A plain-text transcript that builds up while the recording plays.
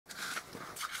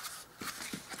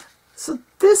So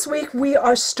this week we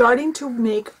are starting to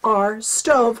make our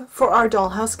stove for our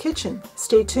dollhouse kitchen.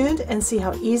 Stay tuned and see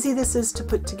how easy this is to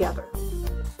put together.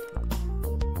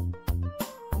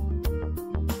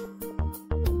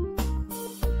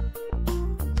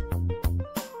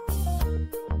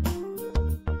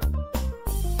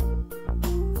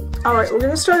 Alright, we're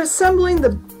going to start assembling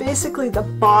basically the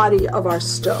body of our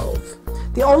stove.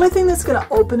 The only thing that's going to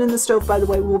open in the stove, by the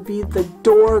way, will be the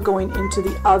door going into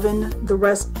the oven. The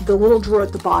rest, the little drawer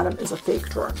at the bottom, is a fake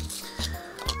drawer.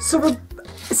 So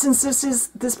since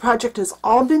this project has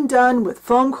all been done with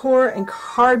foam core and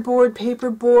cardboard,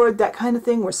 paperboard, that kind of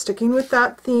thing, we're sticking with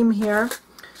that theme here.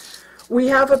 We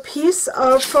have a piece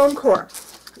of foam core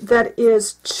that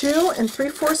is 2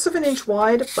 3/4 inch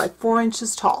wide by 4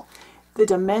 inches tall. The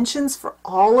dimensions for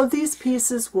all of these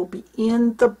pieces will be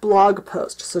in the blog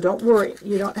post, so don't worry,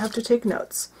 you don't have to take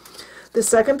notes. The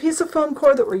second piece of foam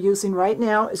core that we're using right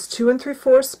now is 2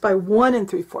 3/4 by 1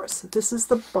 3/4. This is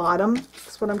the bottom,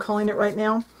 that's what I'm calling it right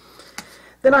now.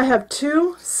 Then I have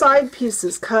 2 side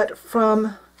pieces cut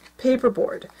from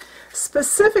paperboard.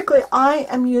 Specifically, I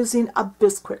am using a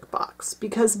Bisquick box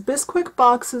because Bisquick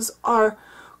boxes are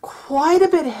quite a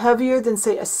bit heavier than,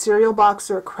 say, a cereal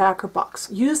box or a cracker box.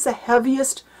 Use the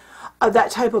heaviest of that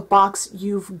type of box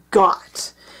you've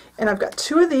got. And I've got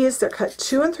 2 of these. They're cut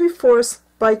 2 3/4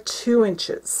 by 2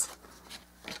 inches.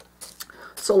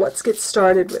 So let's get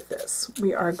started with this.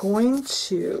 We are going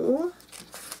to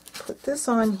put this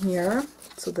on here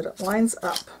so that it lines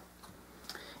up.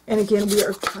 And again,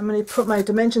 I'm going to put my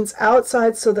dimensions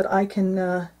outside so that I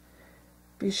can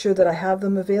be sure that I have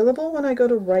them available when I go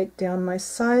to write down my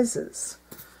sizes.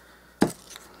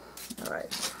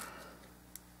 Alright.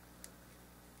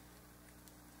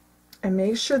 And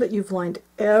make sure that you've lined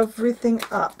everything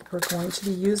up. We're going to be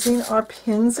using our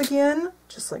pins again,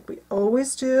 just like we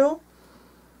always do.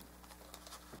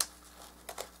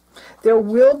 There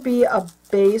will be a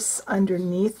base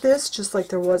underneath this, just like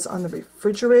there was on the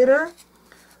refrigerator.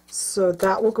 So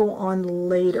that will go on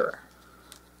later.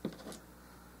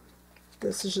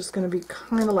 This is just going to be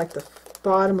kind of like the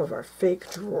bottom of our fake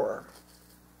drawer.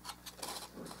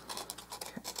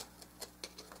 Okay.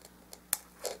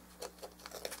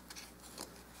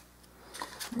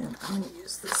 And I'm going to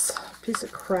use this piece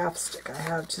of craft stick I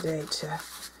have today to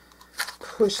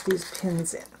push these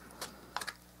pins in.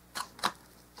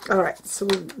 Alright, so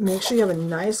we make sure you have a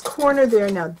nice corner there.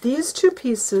 Now these 2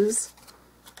 pieces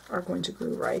are going to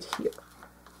glue right here.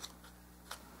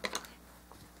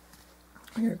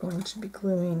 We are going to be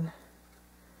gluing.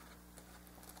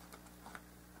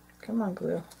 Come on,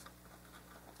 glue.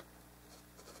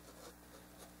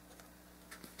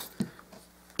 Did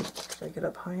I get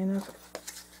up high enough?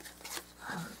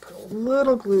 I'm going to put a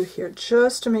little glue here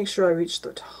just to make sure I reach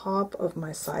the top of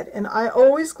my side. And I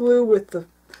always glue with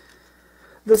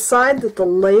the side that the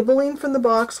labeling from the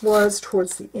box was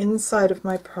towards the inside of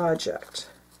my project.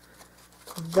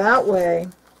 That way,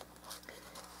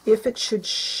 if it should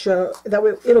show, that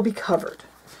way it'll be covered.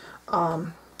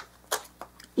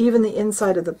 Even the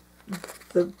inside of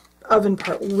the oven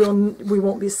part, we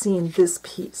won't be seeing this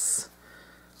piece.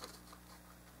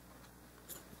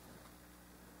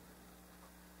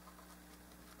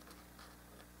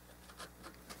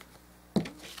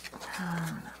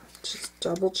 Just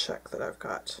double check that I've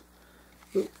got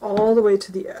glue all the way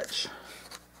to the edge.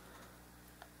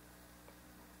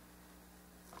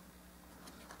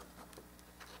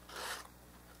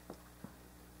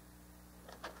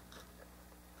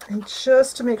 And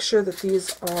just to make sure that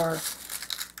these are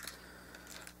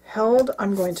held,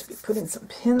 I'm going to be putting some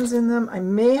pins in them. I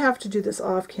may have to do this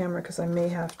off camera because I may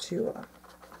have to,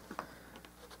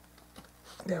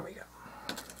 there we go.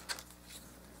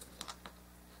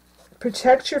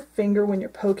 Protect your finger when you're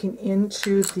poking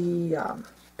into the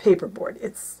paperboard.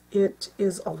 It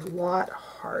is a lot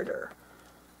harder.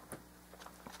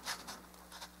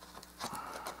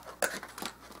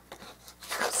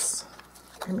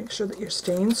 And make sure that you're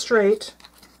staying straight.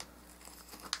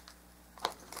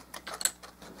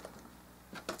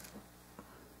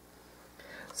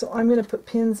 So I'm going to put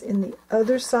pins in the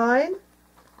other side,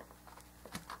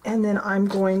 and then I'm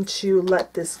going to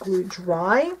let this glue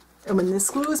dry. And when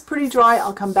this glue is pretty dry,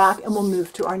 I'll come back and we'll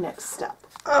move to our next step.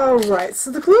 Alright,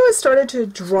 so the glue has started to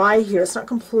dry here. It's not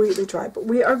completely dry, but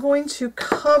we are going to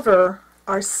cover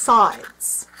our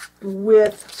sides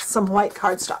with some white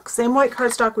cardstock. Same white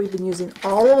cardstock we've been using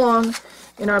all along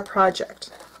in our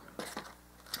project.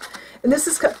 And this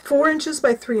is cut 4 inches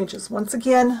by 3 inches. Once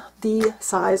again, the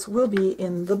size will be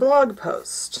in the blog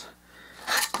post.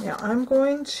 Now I'm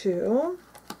going to,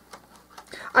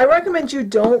 I recommend you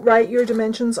don't write your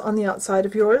dimensions on the outside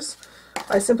of yours.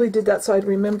 I simply did that so I'd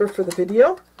remember for the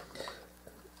video.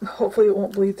 Hopefully it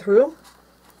won't bleed through.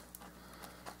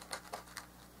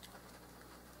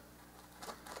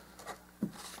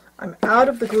 I'm out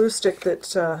of the glue stick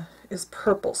that is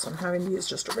purple, so I'm having to use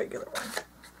just a regular one.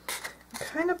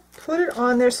 Kind of put it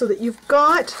on there so that you've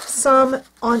got some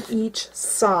on each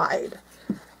side.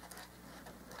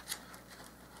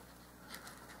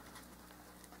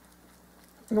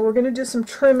 And we're going to do some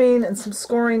trimming and some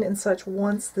scoring and such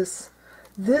once this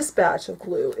batch of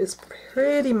glue is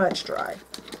pretty much dry.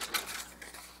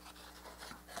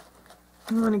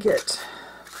 I'm going to get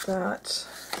that.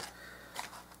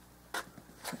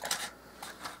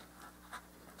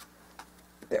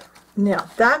 There. Now,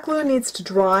 that glue needs to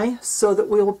dry so that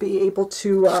we'll be able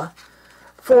to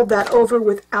fold that over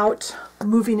without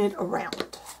moving it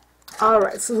around.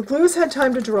 Alright, so the glue's had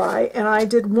time to dry, and I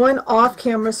did one off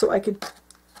camera so I could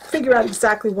figure out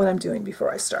exactly what I'm doing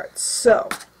before I start. So,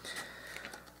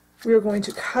 we're going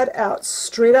to cut out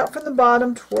straight out from the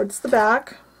bottom towards the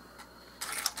back,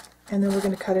 and then we're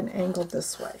going to cut an angle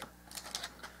this way.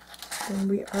 And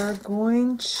we are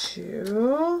going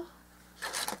to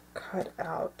cut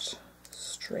out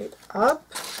straight up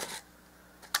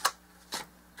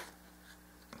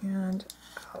and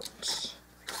out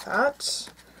like that.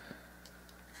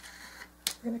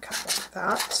 We're going to cut like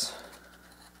that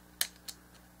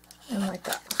and like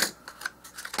that.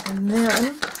 And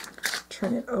then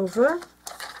turn it over.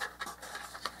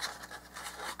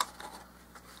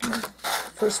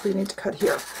 First we need to cut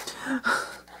here.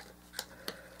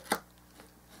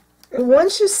 And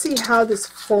once you see how this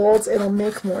folds, it'll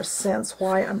make more sense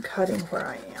why I'm cutting where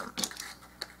I am.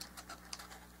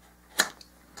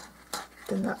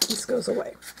 Then that piece goes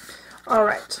away.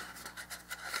 Alright.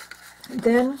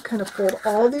 Then kind of fold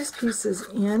all these pieces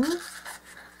in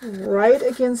right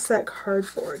against that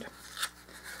cardboard.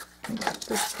 And get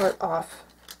this part off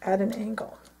at an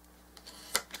angle.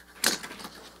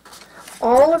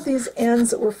 All of these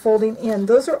ends that we're folding in,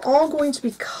 those are all going to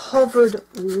be covered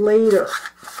later.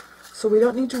 So we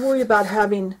don't need to worry about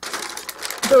having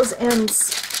those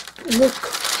ends look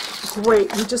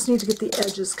great. We just need to get the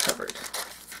edges covered.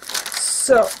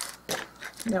 So,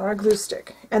 now our glue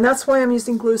stick. And that's why I'm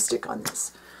using glue stick on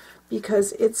this,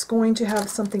 because it's going to have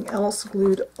something else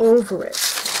glued over it.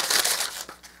 So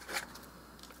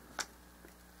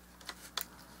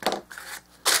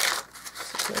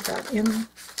get that in.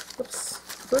 Whoops.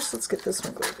 First, let's get this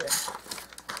one glued in.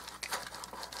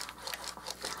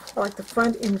 I like the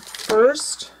front in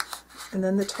first, and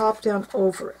then the top down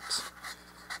over it.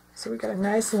 So we got a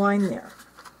nice line there.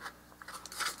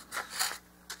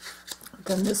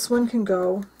 Then this one can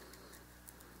go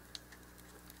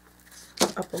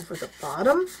up over the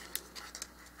bottom,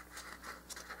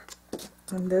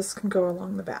 and this can go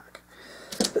along the back.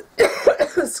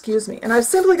 Excuse me. And I've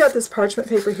simply got this parchment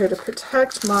paper here to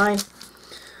protect my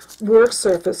work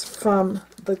surface from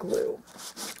the glue.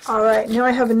 Alright, now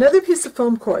I have another piece of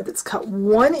foam core that's cut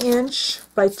 1 inch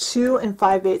by 2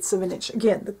 5/8 of an inch.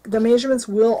 Again, the measurements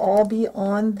will all be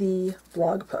on the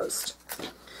blog post.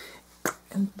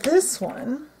 And this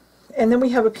one, and then we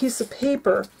have a piece of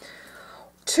paper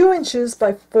 2 inches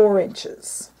by 4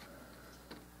 inches.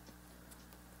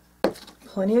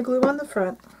 Plenty of glue on the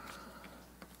front.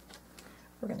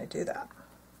 We're going to do that.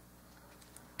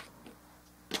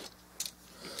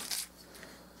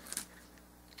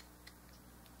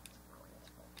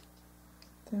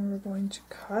 Then we're going to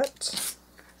cut.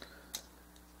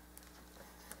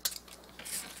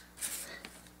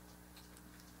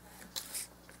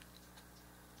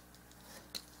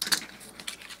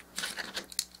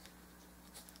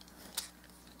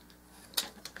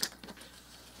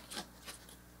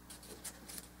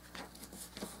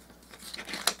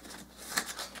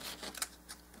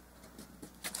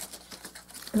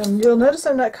 And you'll notice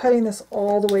I'm not cutting this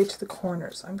all the way to the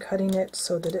corners. I'm cutting it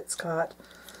so that it's got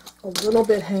a little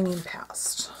bit hanging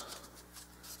past.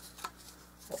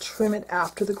 We'll trim it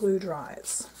after the glue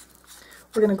dries.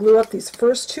 We're going to glue up these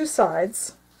first 2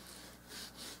 sides.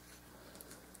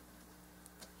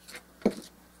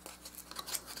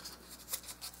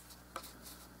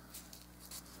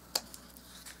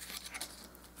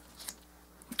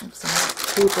 Oops, I'm going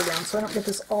to tape it down so I don't get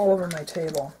this all over my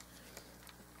table.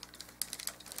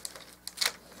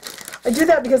 I do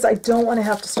that because I don't want to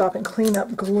have to stop and clean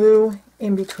up glue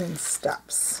in between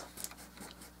steps.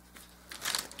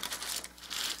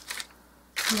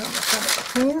 Now I'm going to find a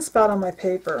clean spot on my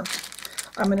paper.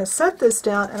 I'm going to set this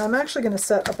down, and I'm actually going to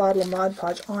set a bottle of Mod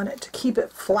Podge on it to keep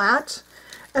it flat.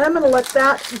 And I'm going to let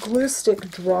that glue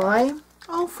stick dry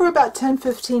for about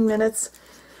 10-15 minutes,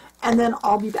 and then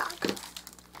I'll be back.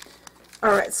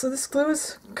 Alright, so this glue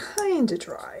is kind of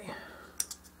dry.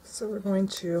 So we're going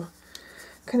to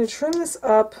kind of trim this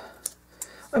up.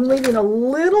 I'm leaving a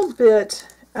little bit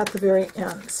at the very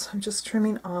ends. I'm just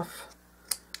trimming off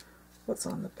what's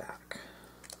on the back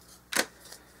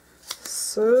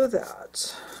so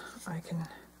that I can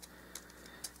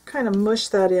kind of mush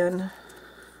that in.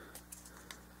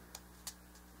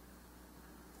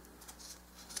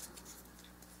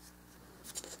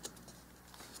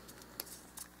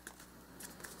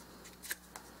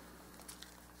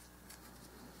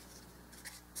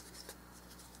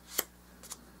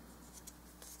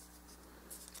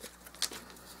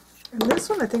 And this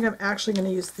one I think I'm actually going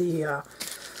to use the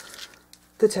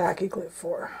tacky glue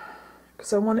for,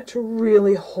 because I want it to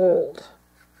really hold.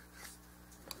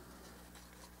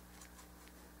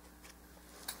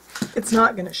 It's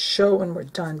not going to show when we're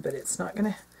done, but it's not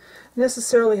going to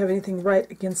necessarily have anything right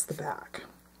against the back.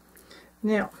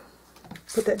 Now,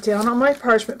 put that down on my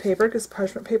parchment paper, because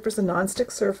parchment paper is a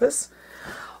non-stick surface.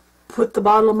 Put the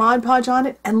bottle of Mod Podge on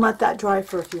it and let that dry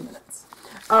for a few minutes.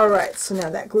 Alright, so now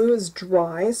that glue is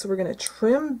dry, so we're going to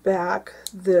trim back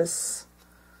this.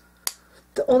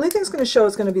 The only thing it's going to show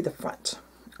is going to be the front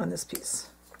on this piece.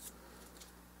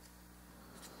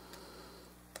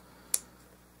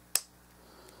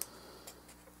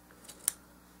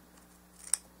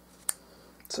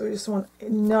 So we just want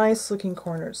nice looking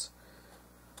corners.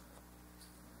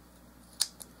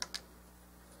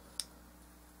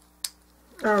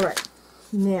 Alright,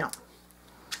 now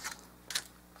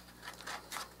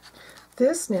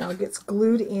this now gets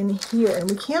glued in here, and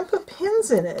we can't put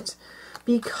pins in it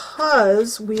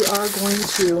because we are going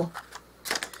to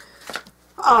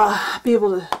be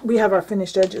able to, we have our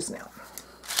finished edges now.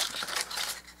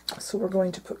 So we're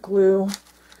going to put glue, make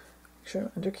sure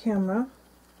I'm under camera.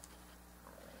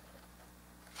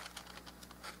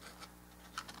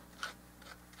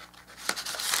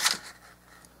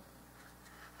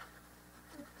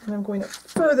 And I'm going up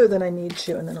further than I need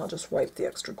to, and then I'll just wipe the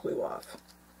extra glue off.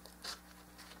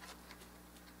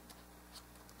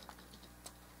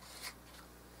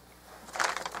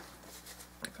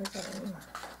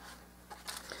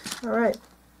 Alright,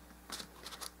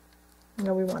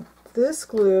 now we want this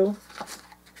glue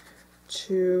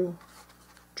to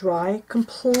dry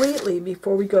completely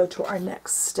before we go to our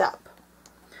next step.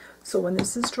 So when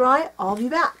this is dry, I'll be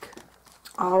back.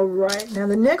 Alright, now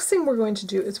the next thing we're going to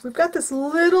do is we've got this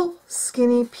little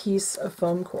skinny piece of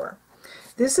foam core.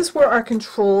 This is where our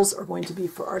controls are going to be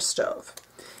for our stove.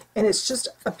 And it's just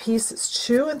a piece that's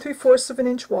 2 3/4 of an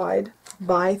inch wide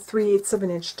by 3/8 of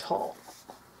an inch tall.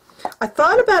 I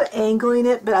thought about angling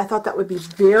it, but I thought that would be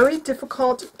very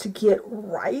difficult to get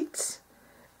right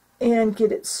and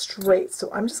get it straight.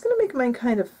 So I'm just going to make mine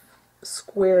kind of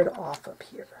squared off up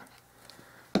here.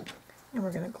 And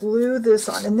we're going to glue this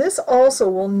on. And this also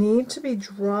will need to be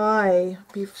dry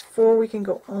before we can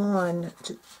go on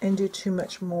and do too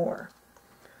much more.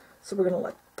 So we're going to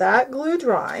let that glue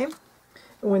dry.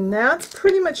 And when that's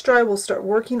pretty much dry, we'll start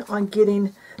working on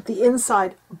getting the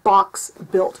inside box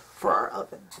built for our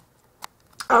oven.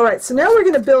 Alright, so now we're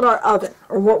going to build our oven,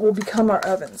 or what will become our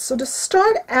oven. So to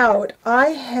start out, I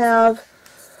have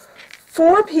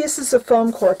 4 pieces of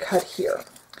foam core cut here.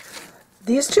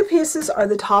 These 2 pieces are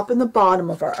the top and the bottom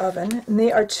of our oven, and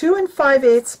they are 2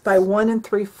 5/8 by 1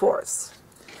 3/4.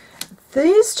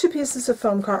 These 2 pieces of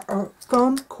foam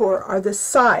core are the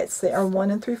sides. They are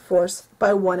 1 3/4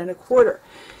 by 1 1/4.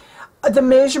 The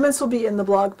measurements will be in the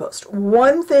blog post.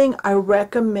 One thing I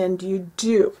recommend you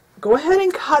do, go ahead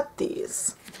and cut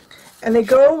these. And they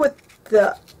go with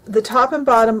the top and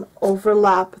bottom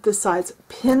overlap the sides.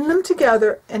 Pin them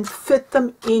together and fit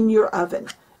them in your oven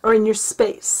or in your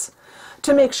space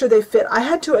to make sure they fit. I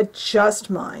had to adjust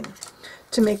mine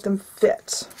to make them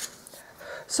fit.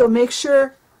 So make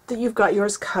sure that you've got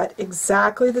yours cut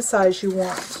exactly the size you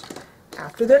want.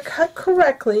 After they're cut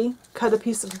correctly, cut a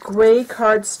piece of gray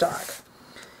cardstock.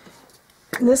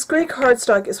 And this gray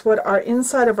cardstock is what our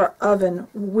inside of our oven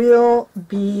will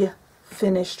be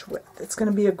finished with. It's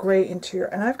going to be a gray interior.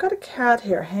 And I've got a cat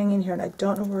hair hanging here and I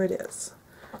don't know where it is.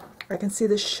 I can see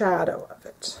the shadow of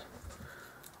it.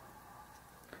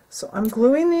 So I'm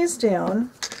gluing these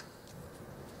down.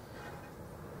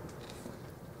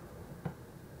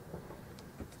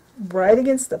 Right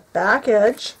against the back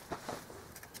edge.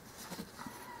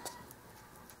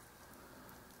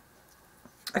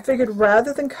 I figured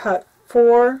rather than cut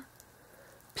 4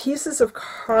 pieces of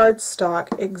cardstock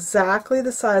exactly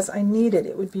the size I needed,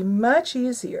 it would be much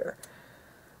easier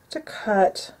to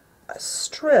cut a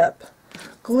strip,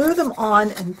 glue them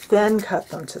on, and then cut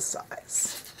them to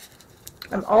size.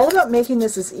 I'm all about making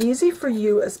this as easy for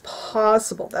you as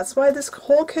possible. That's why this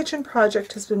whole kitchen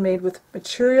project has been made with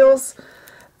materials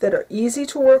that are easy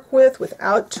to work with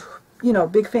without, you know,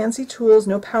 big fancy tools,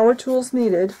 no power tools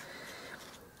needed.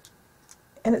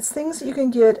 And it's things that you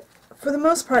can get, for the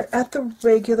most part, at the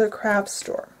regular craft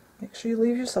store. Make sure you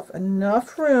leave yourself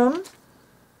enough room.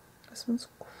 This one's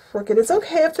crooked. It's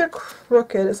okay if they're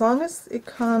crooked, as long as it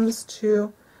comes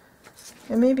to,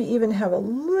 and maybe even have a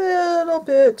little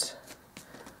bit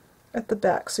at the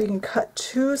back, so you can cut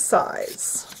two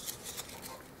sides.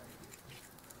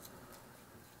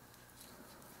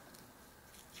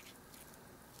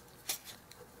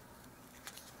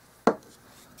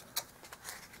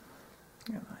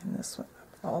 And line this one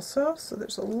up also, so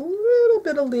there's a little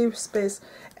bit of leave space,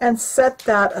 and set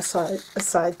that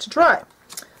aside to dry.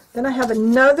 Then I have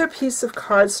another piece of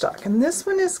cardstock, and this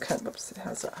one is cut. Oops, it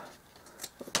has a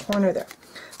little corner there.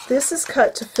 This is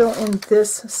cut to fill in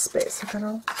this space. I got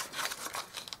a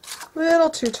little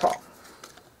too tall.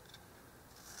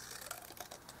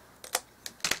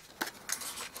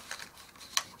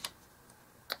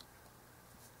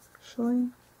 Actually,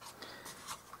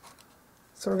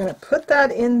 so we're going to put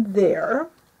that in there,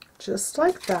 just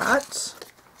like that.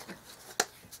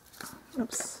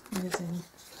 Oops, I'm using,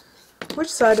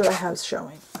 which side do I have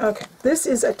showing? Okay, this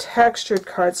is a textured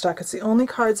cardstock. It's the only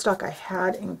cardstock I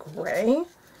had in gray.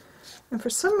 And for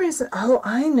some reason, oh,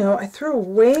 I know, I threw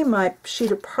away my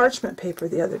sheet of parchment paper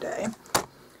the other day.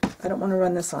 I don't want to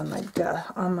run this on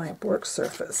my work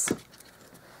surface.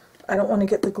 I don't want to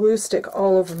get the glue stick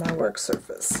all over my work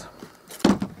surface.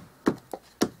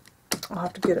 I'll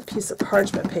have to get a piece of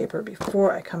parchment paper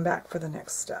before I come back for the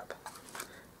next step.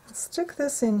 Stick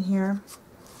this in here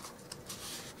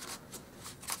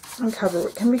and cover it.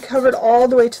 It can be covered all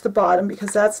the way to the bottom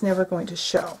because that's never going to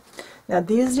show. Now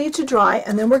these need to dry,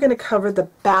 and then we're going to cover the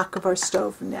back of our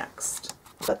stove next.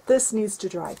 But this needs to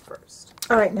dry first.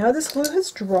 Alright, now this glue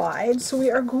has dried, so we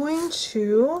are going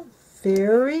to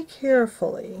very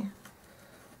carefully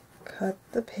cut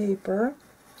the paper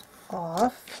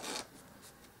off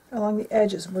along the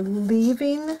edges. We're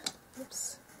leaving,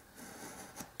 oops,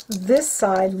 this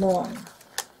side long.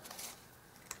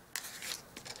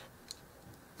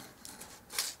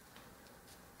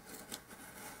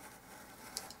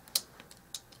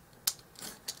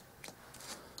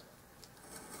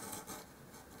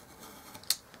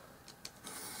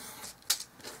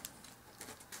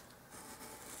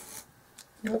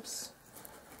 Oops.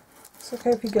 It's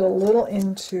okay if you get a little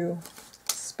into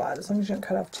the spot, as long as you don't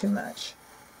cut off too much.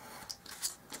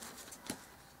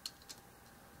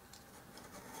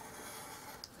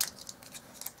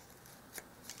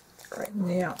 Right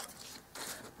now,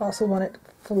 I also want it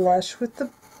flush with the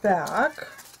back.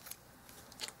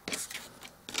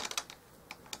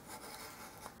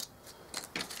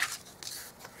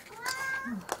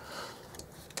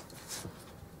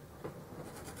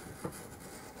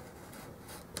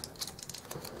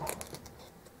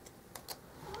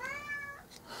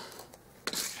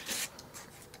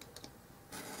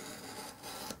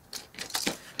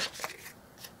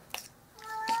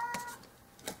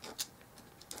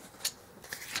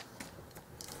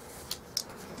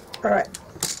 Alright,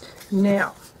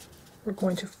 now we're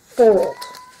going to fold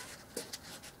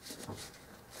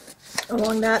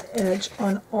along that edge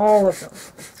on all of them.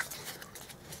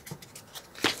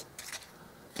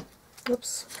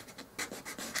 Whoops.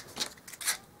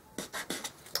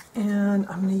 And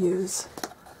I'm going to use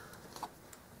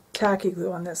tacky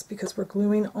glue on this because we're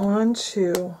gluing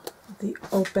onto the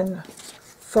open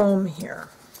foam here.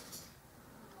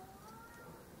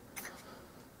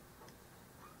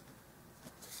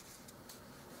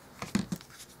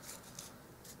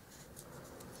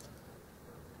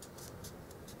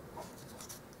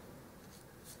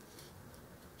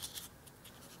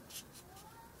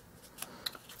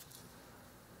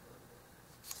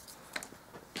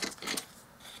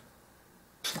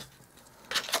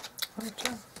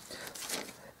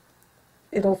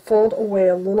 It'll fold away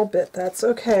a little bit. That's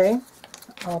okay.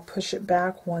 I'll push it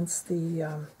back once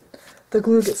the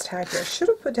glue gets tacked. I should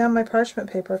have put down my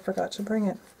parchment paper. I forgot to bring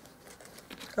it.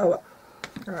 Oh well.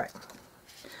 All right.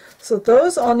 So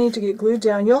those all need to get glued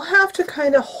down. You'll have to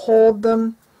kind of hold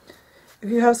them. If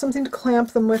you have something to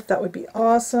clamp them with, that would be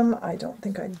awesome. I don't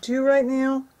think I do right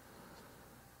now.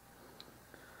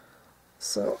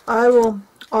 So I will,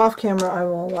 off camera, I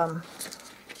will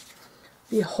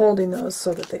be holding those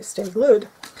so that they stay glued.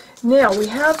 Now we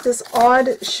have this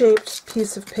odd shaped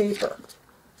piece of paper.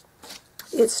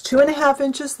 It's 2.5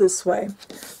 inches this way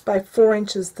by 4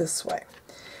 inches this way.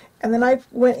 And then I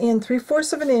went in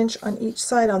 3/4 of an inch on each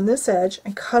side on this edge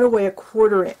and cut away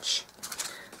 1/4 inch.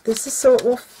 This is so it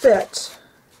will fit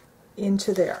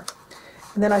into there.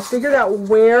 And then I figured out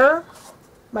where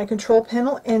my control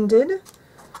panel ended,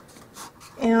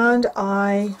 and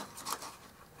I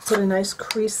put a nice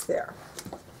crease there.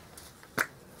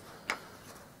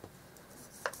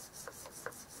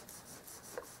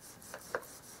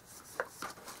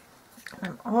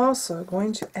 I'm also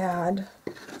going to add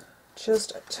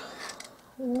just a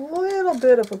little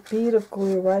bit of a bead of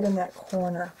glue right in that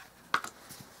corner.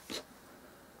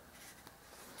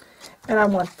 And I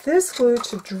want this glue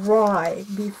to dry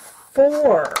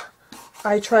before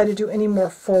I try to do any more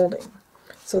folding.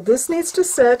 So this needs to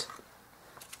sit.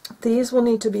 These will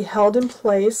need to be held in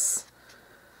place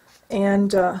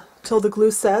and till the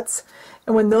glue sets.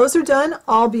 And when those are done,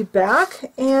 I'll be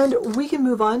back and we can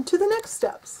move on to the next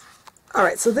steps.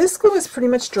 Alright, so this glue is pretty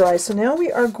much dry, so now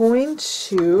we are going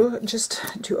to just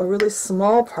do a really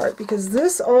small part, because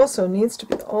this also needs to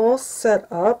be all set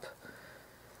up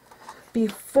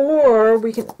before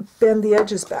we can bend the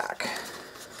edges back.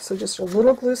 So just a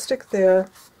little glue stick there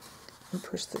and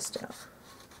push this down.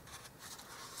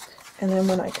 And then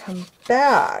when I come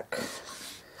back,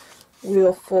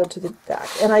 we'll fold to the back.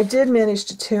 And I did manage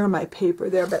to tear my paper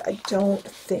there, but I don't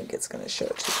think it's going to show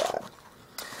too bad.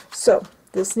 So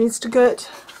this needs to get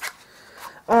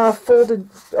folded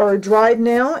or dried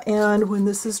now, and when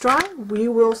this is dry, we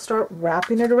will start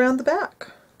wrapping it around the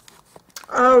back.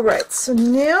 Alright, so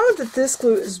now that this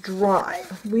glue is dry,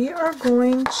 we are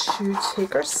going to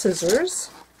take our scissors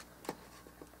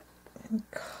and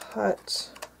cut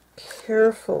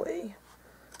carefully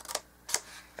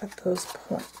at those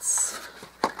points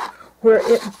where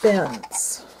it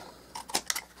bends.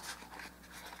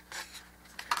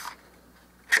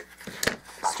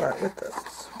 Start with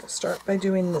this. We'll start by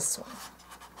doing this one.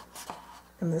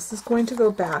 And this is going to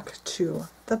go back to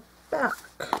the back.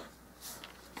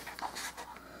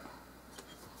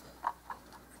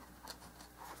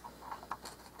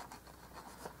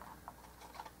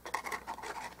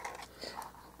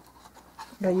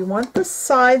 Now you want the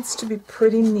sides to be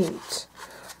pretty neat,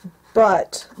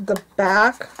 but the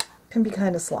back can be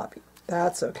kind of sloppy.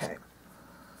 That's okay.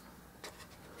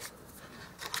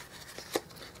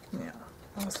 Now,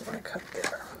 I also want to cut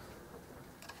there.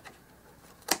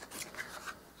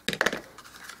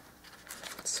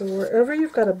 So wherever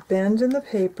you've got a bend in the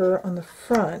paper on the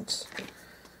front,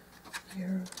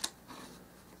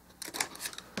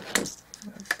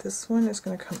 this one is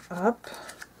going to come up.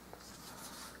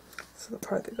 So the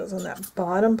part that goes on that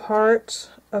bottom part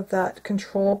of that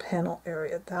control panel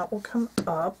area, that will come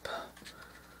up.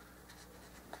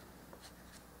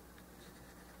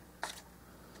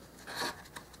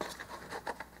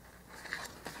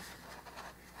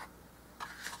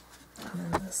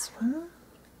 And then this one.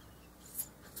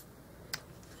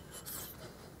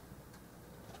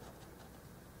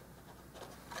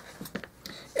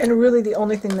 And really the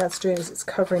only thing that's doing is it's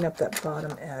covering up that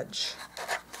bottom edge.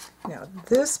 Now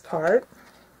this part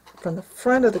from the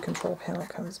front of the control panel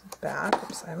comes back.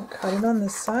 Oops, I haven't cut it on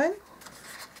this side.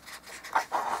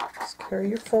 Just carry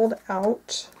your fold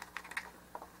out.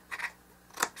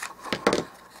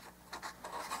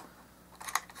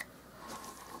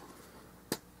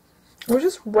 We're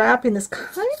just wrapping this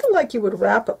kind of like you would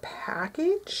wrap a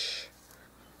package.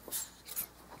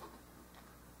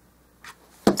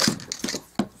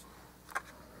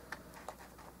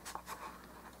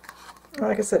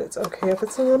 Like I said, it's okay if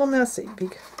it's a little messy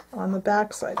on the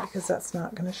back side, because that's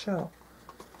not going to show.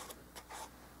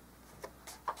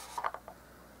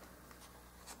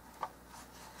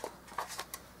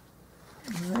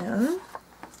 And then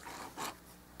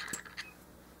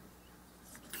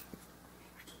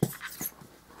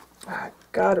I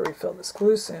gotta refill this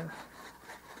glue soon.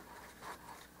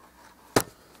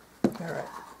 Alright,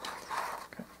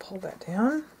 pull that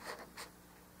down.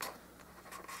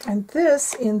 And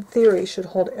this, in theory, should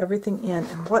hold everything in.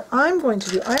 And what I'm going to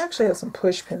do, I actually have some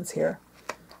push pins here.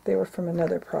 They were from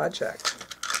another project.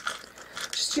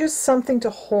 Just use something to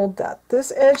hold that.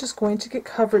 This edge is going to get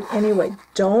covered anyway.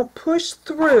 Don't push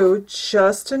through,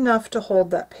 just enough to hold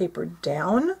that paper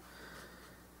down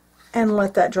and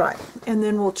let that dry. And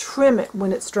then we'll trim it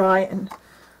when it's dry, and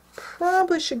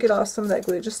probably should get off some of that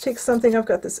glue. Just take something, I've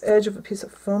got this edge of a piece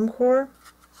of foam core.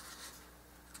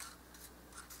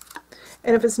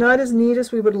 And if it's not as neat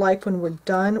as we would like when we're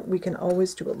done, we can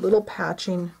always do a little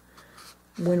patching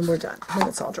when we're done, when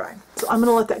it's all dry. So I'm going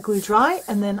to let that glue dry,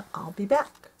 and then I'll be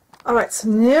back. Alright, so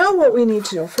now what we need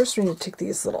to do, first we need to take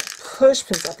these little push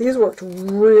pins out. These worked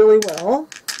really well.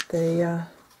 They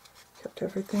kept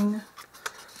everything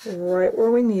right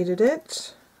where we needed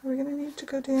it. Are we going to need to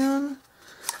go down?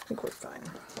 I think we're fine.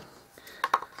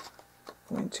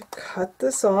 I'm going to cut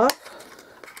this off.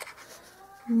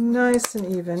 nice and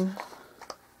even.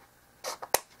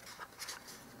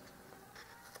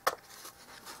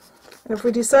 And if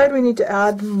we decide we need to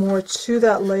add more to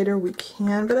that later, we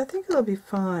can, but I think it'll be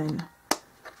fine.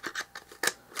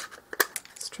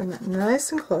 Let's trim that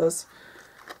nice and close.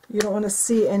 You don't want to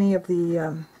see any of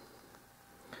the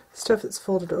stuff that's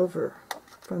folded over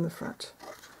from the front.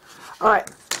 Alright,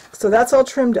 so that's all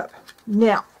trimmed up.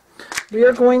 Now, we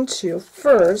are going to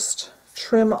first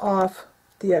trim off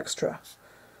the extra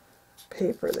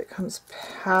paper that comes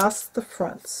past the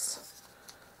fronts.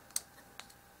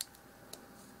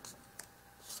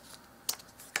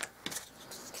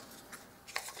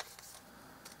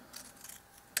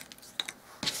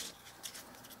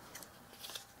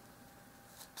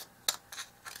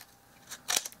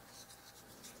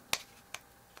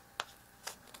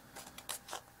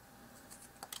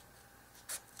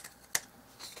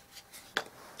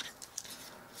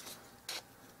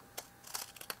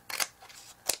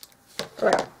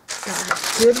 Right, so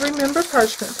I did remember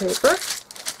parchment paper.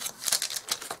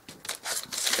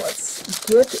 So let's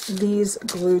get these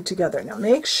glued together. Now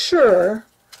make sure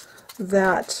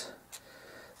that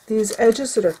these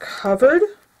edges that are covered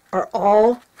are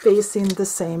all facing the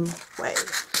same way.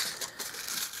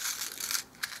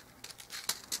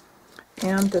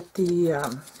 And that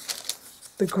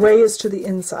the gray is to the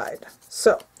inside.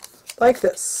 So, like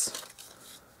this.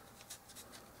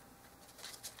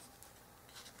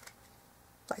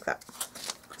 Like that.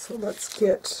 So let's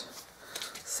get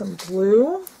some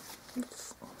glue.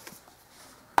 Oops.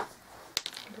 There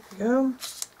we go.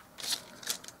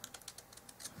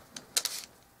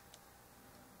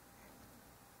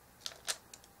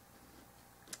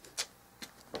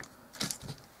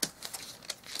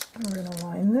 And we're going to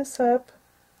line this up.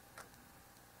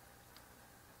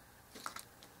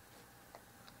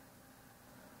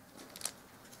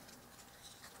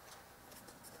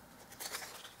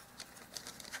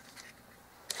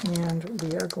 And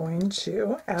we are going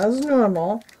to, as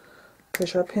normal,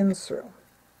 push our pins through.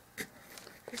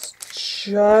 This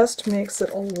just makes it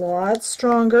a lot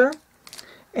stronger,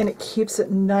 and it keeps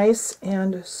it nice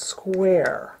and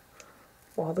square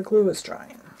while the glue is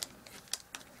drying.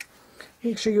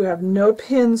 Make sure you have no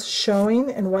pins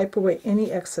showing and wipe away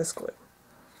any excess glue.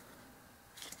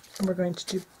 And we're going to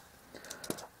do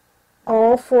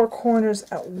all four corners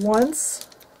at once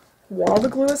while the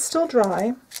glue is still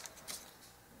dry,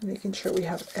 making sure we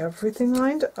have everything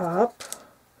lined up.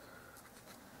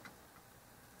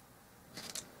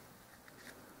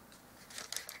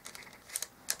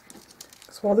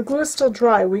 So while the glue is still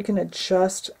dry, we can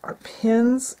adjust our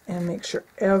pins and make sure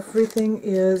everything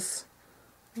is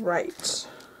right.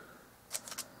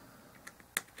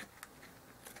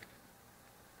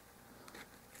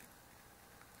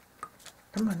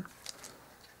 Come on.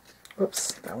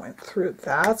 Oops, that went through.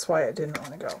 That's why I didn't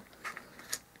want to go.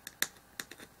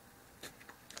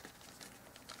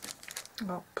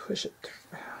 I'll push it.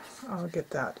 I'll get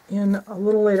that in a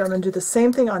little later. I'm going to do the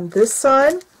same thing on this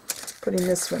side, putting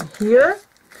this one here.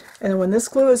 And then when this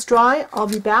glue is dry, I'll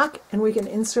be back and we can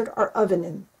insert our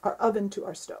oven to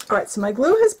our stove. Alright, so my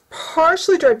glue has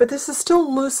partially dried, but this is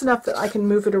still loose enough that I can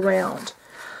move it around.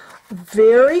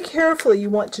 Very carefully,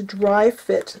 you want to dry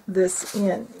fit this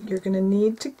in. You're going to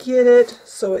need to get it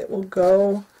so it will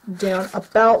go down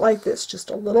about like this, just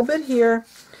a little bit here,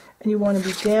 and you want to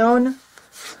be down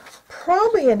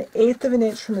probably 1/8 of an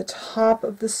inch from the top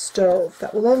of the stove.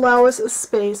 That will allow us a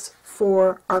space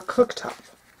for our cooktop.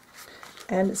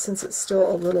 And since it's still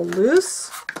a little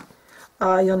loose,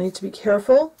 you'll need to be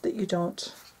careful that you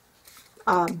don't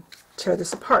tear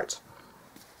this apart.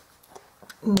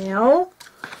 Now,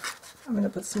 I'm going to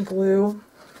put some glue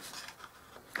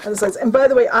on the sides. And by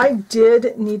the way, I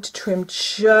did need to trim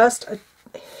just a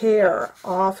hair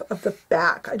off of the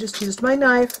back. I just used my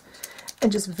knife and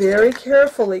just very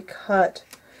carefully cut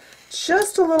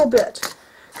just a little bit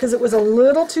because it was a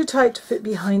little too tight to fit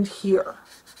behind here.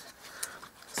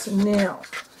 So now,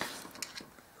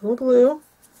 a little glue.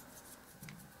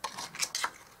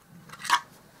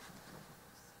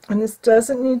 And this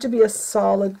doesn't need to be a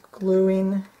solid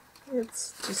gluing.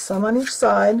 It's just some on each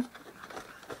side.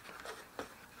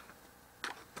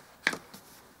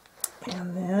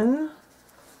 And then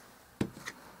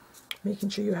making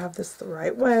sure you have this the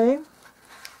right way.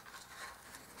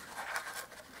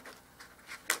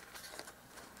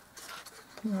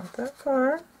 Not that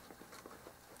far.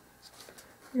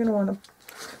 You're going to want to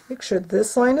make sure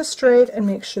this line is straight and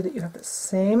make sure that you have the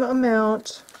same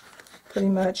amount pretty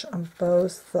much on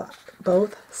both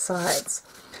sides.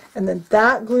 And then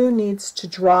that glue needs to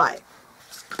dry.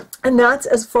 And that's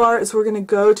as far as we're going to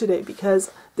go today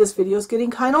because This video is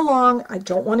getting kind of long. I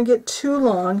don't want to get too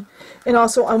long. And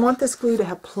also I want this glue to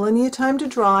have plenty of time to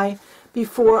dry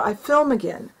before I film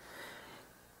again.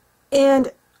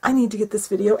 And I need to get this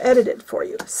video edited for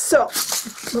you. So,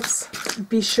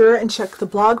 be sure and check the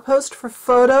blog post for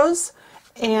photos,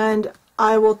 and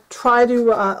I will try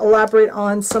to elaborate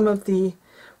on some of the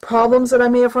problems that I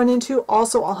may have run into.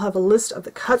 Also, I'll have a list of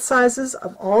the cut sizes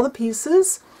of all the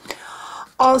pieces.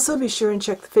 Also, be sure and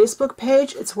check the Facebook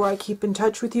page. It's where I keep in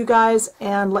touch with you guys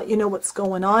and let you know what's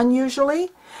going on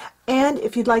usually. And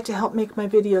if you'd like to help make my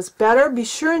videos better, be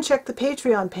sure and check the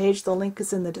Patreon page. The link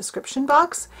is in the description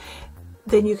box.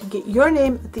 Then you can get your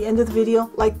name at the end of the video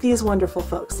like these wonderful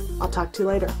folks. I'll talk to you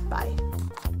later. Bye.